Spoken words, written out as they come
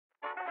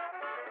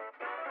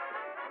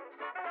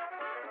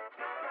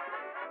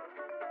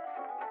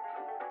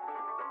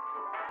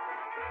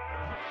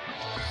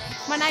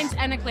My name's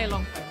Anna Claire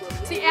Longford.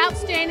 It's the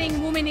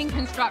outstanding woman in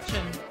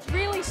construction.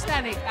 Really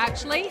static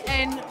actually,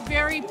 and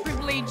very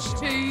privileged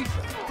to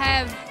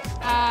have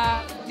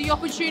the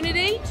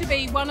opportunity to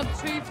be one of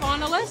 2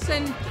 finalists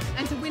and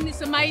to win this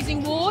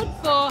amazing award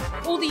for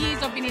all the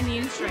years I've been in the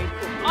industry.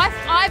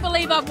 I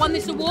believe I've won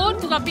this award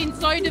because I've been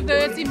so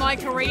diverse in my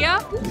career,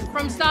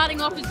 from starting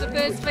off as the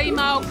first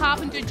female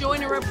carpenter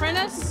joiner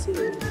apprentice,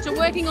 to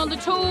working on the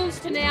tools,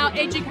 to now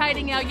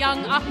educating our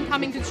young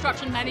up-and-coming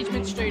construction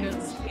management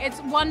students. It's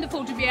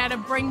wonderful to be able to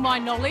bring my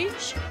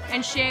knowledge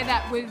and share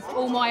that with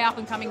all my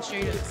up-and-coming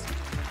students.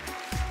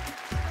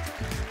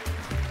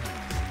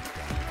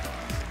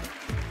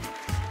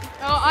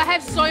 Oh, I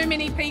have so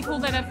many people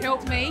that have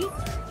helped me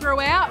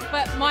throughout,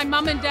 but my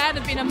mum and dad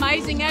have been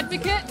amazing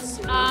advocates,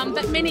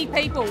 but many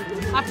people,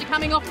 after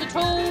coming off the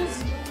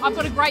tools, I've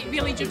got a great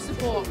village of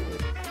support.